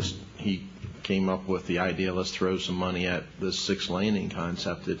that just he came up with the idea, let's throw some money at this six-laning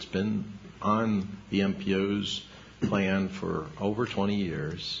concept. It's been on the MPO's plan for over 20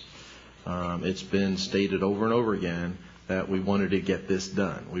 years. It's been stated over and over again that we wanted to get this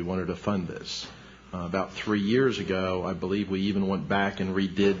done. We wanted to fund this. About 3 years ago, I believe we even went back and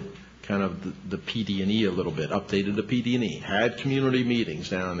redid kind of the PD&E a little bit, updated the PD&E, had community meetings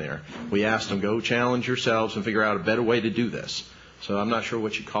down there. We asked them, go challenge yourselves and figure out a better way to do this. So I'm not sure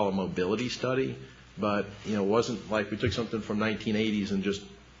what you call a mobility study, but, you know, it wasn't like we took something from 1980s and just,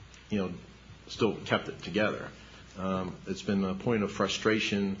 you know, still kept it together. It's been a point of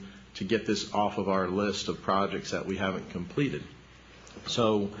frustration to get this off of our list of projects that we haven't completed.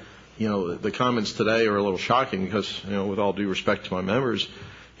 So, you know, the comments today are a little shocking because, you know, with all due respect to my members,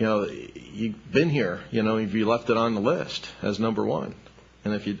 you know, you've been here, you know, if you left it on the list as number one.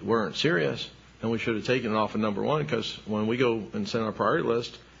 And if you weren't serious, then we should have taken it off of number one, because when we go and send our priority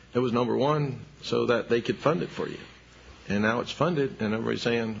list, it was number one so that they could fund it for you. And now it's funded, and everybody's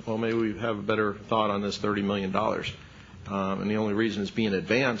saying, well, maybe we have a better thought on this $30 million. And the only reason it's being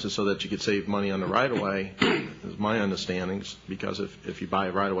advanced is so that you could save money on the right-of-way, is my understanding, because if you buy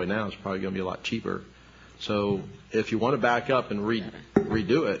it right-of-way now, it's probably going to be a lot cheaper. So if you want to back up and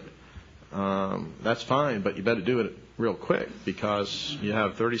redo it, that's fine, but you better do it real quick, because you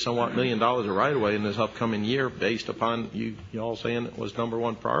have $30-somewhat million of right-of-way in this upcoming year based upon you all saying it was number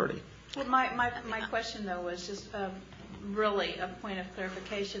one priority. Well, my question, though, was just really a point of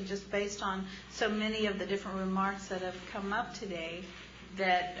clarification, just based on so many of the different remarks that have come up today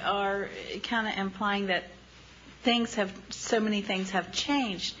that are kind of implying that so many things have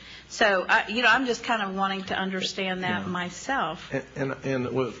changed. So, I'm just kind of wanting to understand that myself. And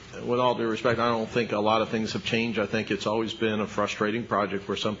with all due respect, I don't think a lot of things have changed. I think it's always been a frustrating project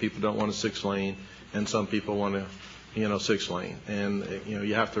where some people don't want a 6-lane and some people want a 6-lane. And,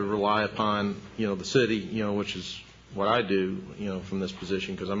 you have to rely upon, the city, which is what I do, from this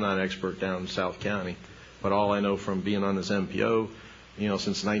position, because I'm not an expert down in South County. But all I know from being on this MPO,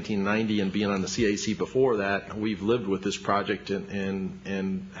 since 1990 and being on the CAC before that, we've lived with this project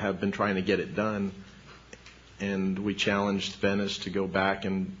and have been trying to get it done. And we challenged Venice to go back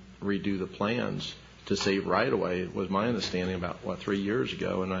and redo the plans to save right-of-way, was my understanding, about, 3 years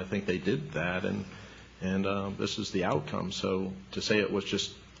ago. And I think they did that, and this is the outcome. So to say it was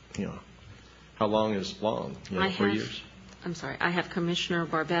just, how long is long? 3 years? I'm sorry. I have Commissioner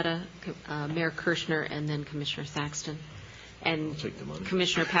Barbetta, Mayor Kirshner, and then Commissioner Thaxton. And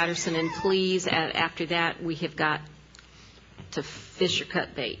Commissioner Patterson, and please, after that, we have got to fish or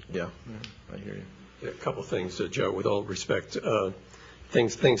cut bait. Yeah, I hear you. Yeah, a couple things, Joe, with all respect.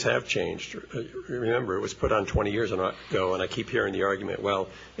 Things have changed. Remember, it was put on 20 years ago, and I keep hearing the argument, well,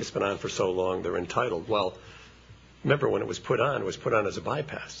 it's been on for so long, they're entitled. Well, remember when it was put on as a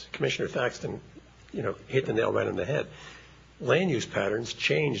bypass. Commissioner Thaxton, hit the nail right on the head. Land use patterns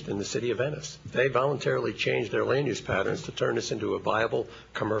changed in the city of Venice. They voluntarily changed their land use patterns to turn this into a viable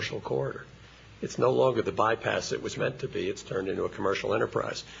commercial corridor. It's no longer the bypass it was meant to be. It's turned into a commercial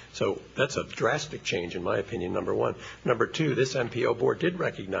enterprise. So that's a drastic change, in my opinion, number one. Number two, this MPO board did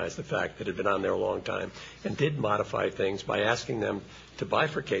recognize the fact that it had been on there a long time and did modify things by asking them to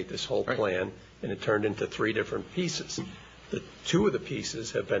bifurcate this whole plan and it turned into 3 different pieces. The 2 of the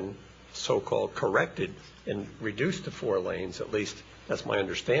pieces have been so-called corrected and reduced to 4 lanes, at least that's my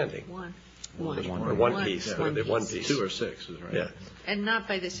understanding. One. Or one piece. Yeah. One piece. 2 or 6 is right. Yeah. And not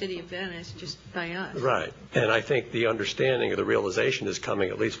by the city of Venice, just by us. Right. And I think the understanding or the realization is coming,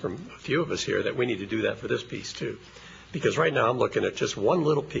 at least from a few of us here, that we need to do that for this piece too. Because right now I'm looking at just one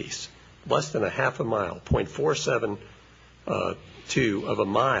little piece, less than a half a mile, 0.472 of a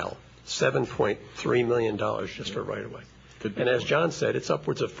mile, $7.3 million just for right-of-way. And as John said, it's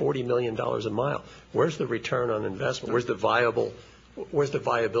upwards of $40 million a mile. Where's the return on investment? Where's the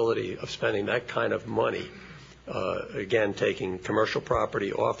viability of spending that kind of money? Again, taking commercial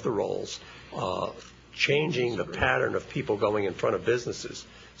property off the rolls, changing the pattern of people going in front of businesses.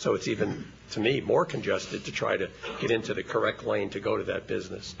 So it's even, to me, more congested to try to get into the correct lane to go to that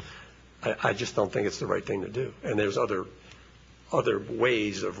business. I just don't think it's the right thing to do. And there's other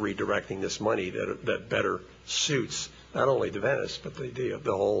ways of redirecting this money that better suits not only the Venice, but the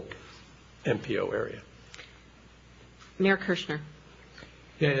whole MPO area. Mayor Kirshner.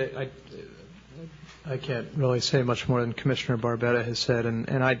 Yeah, I can't really say much more than Commissioner Barbetta has said,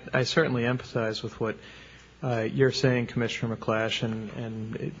 and I certainly empathize with what you're saying, Commissioner McClash,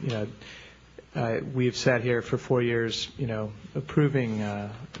 and you know, we've sat here for 4 years, you know, approving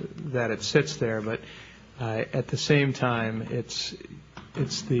that it sits there, but at the same time, it's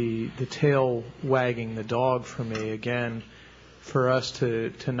the tail wagging the dog for me again, for us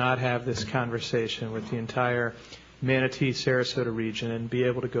to not have this conversation with the entire Manatee, Sarasota region and be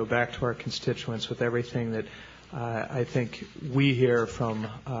able to go back to our constituents with everything that I think we hear from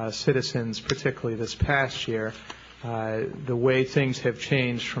citizens, particularly this past year. The way things have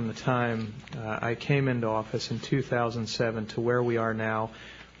changed from the time I came into office in 2007 to where we are now,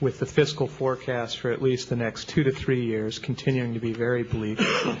 with the fiscal forecast for at least the next 2 to 3 years continuing to be very bleak,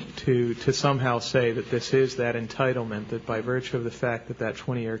 to somehow say that this is that entitlement, that by virtue of the fact that that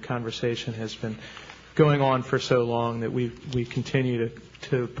 20-year conversation has been going on for so long, that we continue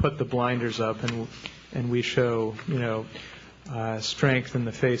to put the blinders up and we show, you know, strength in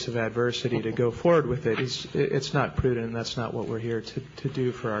the face of adversity to go forward with it. It's not prudent, and that's not what we're here to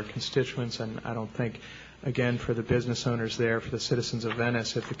do for our constituents. And I don't think, again, for the business owners there, for the citizens of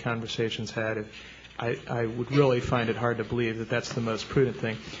Venice, if the conversation's had, I would really find it hard to believe that that's the most prudent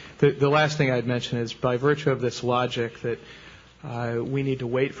thing. The last thing I'd mention is, by virtue of this logic that we need to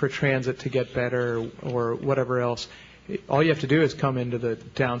wait for transit to get better or whatever else, all you have to do is come into the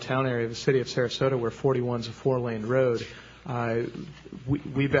downtown area of the city of Sarasota, where 41's a 4-lane road.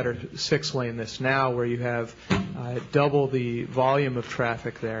 We better 6-lane this now, where you have double the volume of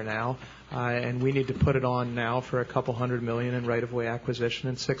traffic there now, and we need to put it on now for $200 million in right-of-way acquisition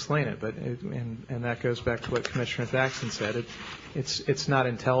and 6-lane it. But and that goes back to what Commissioner Thaxton said. It's not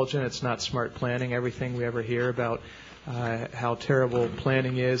intelligent. It's not smart planning. Everything we ever hear about how terrible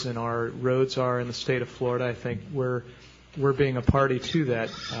planning is and our roads are in the state of Florida, I think we're being a party to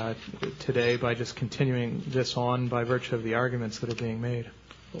that today by just continuing this on by virtue of the arguments that are being made.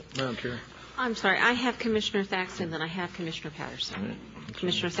 Madam Chair. I'm sorry. I have Commissioner Thaxton, then I have Commissioner Patterson.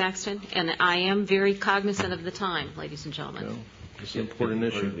 Commissioner Thaxton, and I am very cognizant of the time, ladies and gentlemen. No, it's an important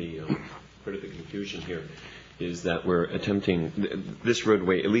issue. Part of the confusion here is that we're attempting this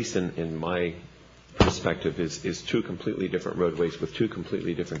roadway, at least in my perspective, is 2 completely different roadways with 2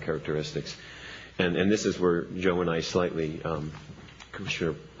 completely different characteristics. And this is where Joe and I slightly,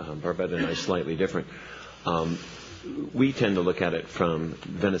 Commissioner Barbetta and I slightly different. We tend to look at it from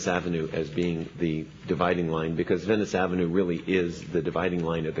Venice Avenue as being the dividing line, because Venice Avenue really is the dividing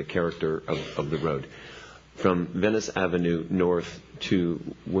line of the character of the road. From Venice Avenue north to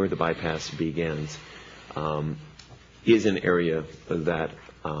where the bypass begins is an area that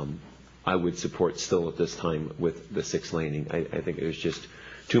I would support still at this time with the 6-laning. I think there's just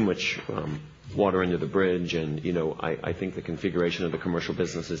too much water under the bridge, and I think the configuration of the commercial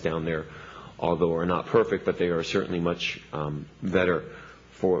businesses down there, although are not perfect, but they are certainly much better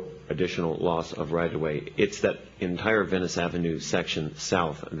for additional loss of right-of-way. It's that entire Venice Avenue section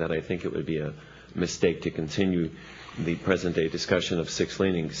south that I think it would be a mistake to continue the present-day discussion of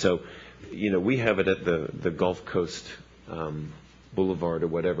 6-laning. So, we have it at the Gulf Coast Boulevard or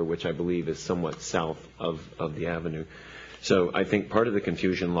whatever, which I believe is somewhat south of the avenue. So I think part of the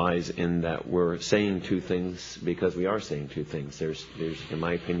confusion lies in that we're saying 2 things because we are saying 2 things. There's in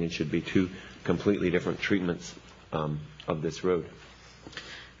my opinion, should be 2 completely different treatments of this road.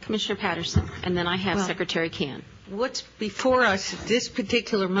 Commissioner Patterson, and then I have Secretary Can. What's before us at this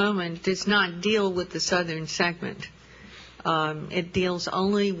particular moment does not deal with the southern segment. It deals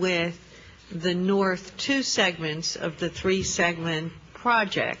only with the north 2 segments of the 3-segment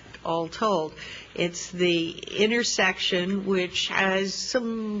project. all told. It's the intersection, which has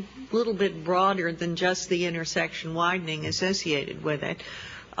some little bit broader than just the intersection widening associated with it,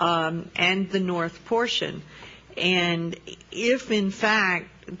 and the north portion. And if, in fact,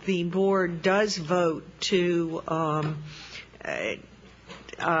 the board does vote to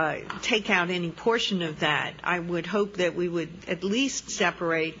take out any portion of that, I would hope that we would at least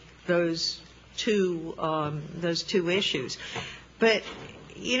separate those two issues. But,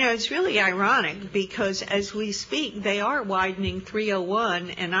 you know, it's really ironic because as we speak, they are widening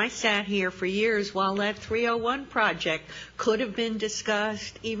 301, and I sat here for years while that 301 project could have been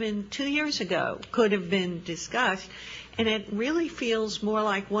discussed even 2 years ago, could have been discussed. And it really feels more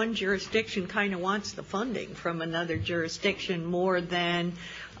like one jurisdiction kind of wants the funding from another jurisdiction more than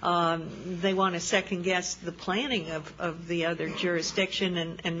they want to second guess the planning of the other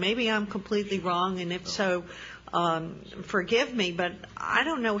jurisdiction. And maybe I'm completely wrong, and if so, forgive me, but I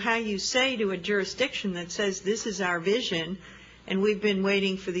don't know how you say to a jurisdiction that says this is our vision and we've been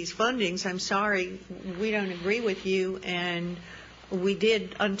waiting for these fundings, I'm sorry, we don't agree with you, and we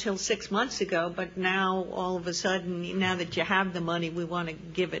did until 6 months ago, but now all of a sudden, now that you have the money, we want to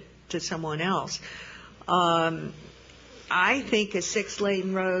give it to someone else. I think a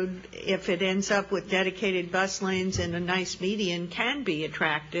 6-lane road, if it ends up with dedicated bus lanes and a nice median, can be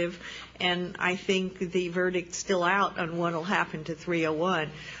attractive, and I think the verdict's still out on what will happen to 301.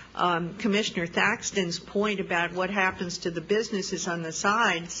 Commissioner Thaxton's point about what happens to the businesses on the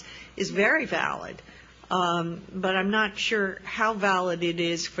sides is very valid. But I'm not sure how valid it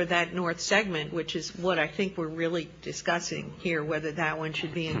is for that north segment, which is what I think we're really discussing here, whether that one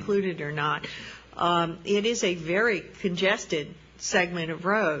should be included or not. It is a very congested segment of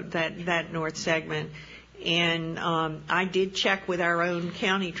road, that north segment. And I did check with our own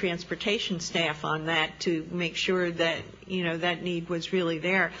county transportation staff on that to make sure that, you know, that need was really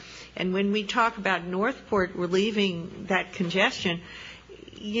there. And when we talk about Northport relieving that congestion,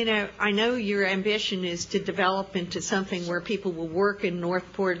 you know, I know your ambition is to develop into something where people will work in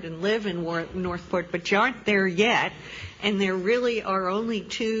Northport and live in Northport, but you aren't there yet, and there really are only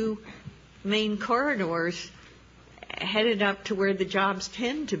 2 main corridors headed up to where the jobs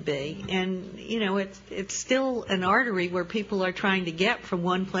tend to be. And, you know, it's still an artery where people are trying to get from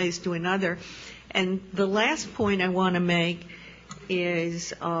one place to another. And the last point I want to make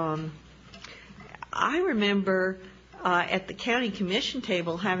is I remember at the county commission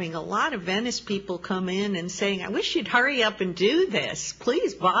table having a lot of Venice people come in and saying, I wish you'd hurry up and do this.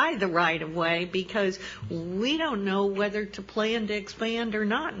 Please buy the right-of-way because we don't know whether to plan to expand or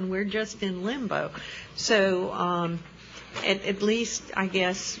not, and we're just in limbo. So at least, I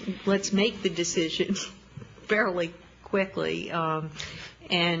guess, let's make the decision fairly quickly. And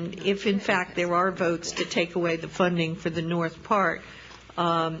if, in fact, there are votes to take away the funding for the north part,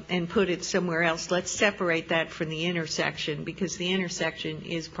 and put it somewhere else, let's separate that from the intersection because the intersection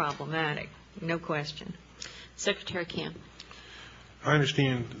is problematic, no question. Secretary Camp. I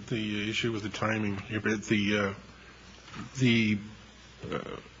understand the issue with the timing here, but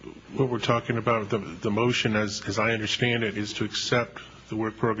what we're talking about, the motion as I understand it is to accept the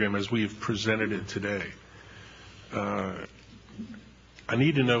work program as we have presented it today. I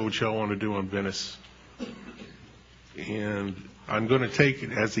need to know what y'all want to do on Venice, and I'm going to take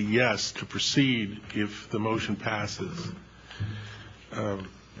it as a yes to proceed if the motion passes.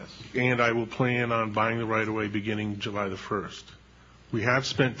 And I will plan on buying the right-of-way beginning July the 1st. We have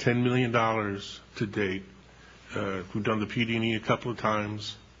spent $10 million to date. We've done the PD&E a couple of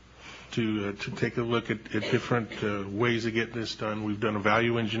times to take a look at different ways of getting this done. We've done a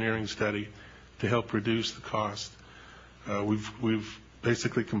value engineering study to help reduce the cost. We've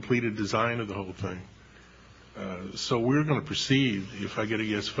basically completed design of the whole thing. So we're going to proceed if I get a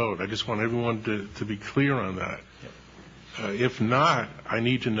yes vote. I just want everyone to be clear on that. If not, I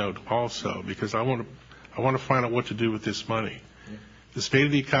need to know also because I want to find out what to do with this money. The state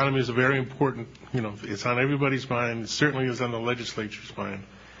of the economy is a very important, you know, it's on everybody's mind. It certainly is on the legislature's mind.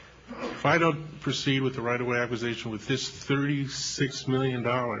 If I don't proceed with the right-of-way acquisition with this $36 million,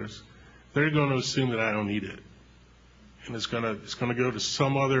 they're going to assume that I don't need it. And it's going to go to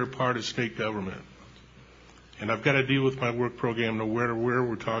some other part of state government. And I've got to deal with my work program no matter where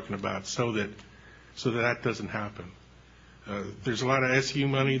we're talking about so that doesn't happen. There's a lot of SU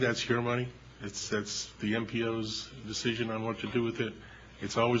money. That's your money. That's the MPO's decision on what to do with it.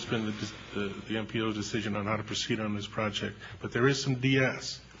 It's always been the MPO's decision on how to proceed on this project. But there is some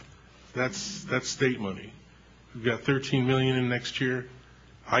DS. That's state money. We've got $13 million in next year.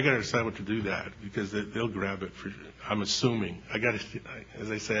 I got to decide what to do that because they'll grab it. I'm assuming.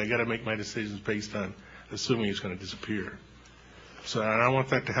 As I say, I got to make my decisions based on assuming it's going to disappear. So and I want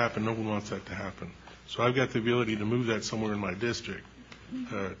that to happen. No one wants that to happen. So I've got the ability to move that somewhere in my district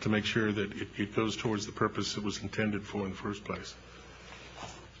to make sure that it goes towards the purpose it was intended for in the first place.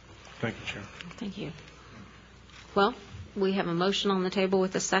 Thank you, Chair. Thank you. Well, we have a motion on the table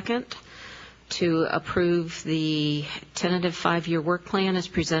with a second to approve the tentative 5-year work plan as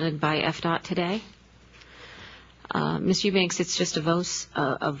presented by FDOT today. Ms. Eubanks, it's just a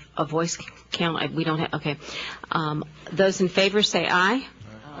voice count. We don't have, okay. Those in favor say aye.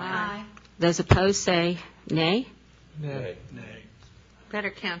 Aye. Those opposed say nay. Nay. Better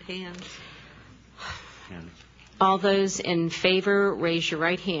count hands. All those in favor, raise your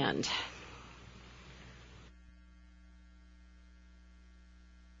right hand.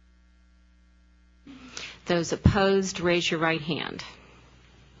 Those opposed, raise your right hand.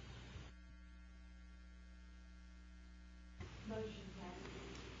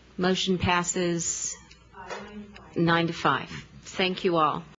 Motion passes 9-5. Thank you all.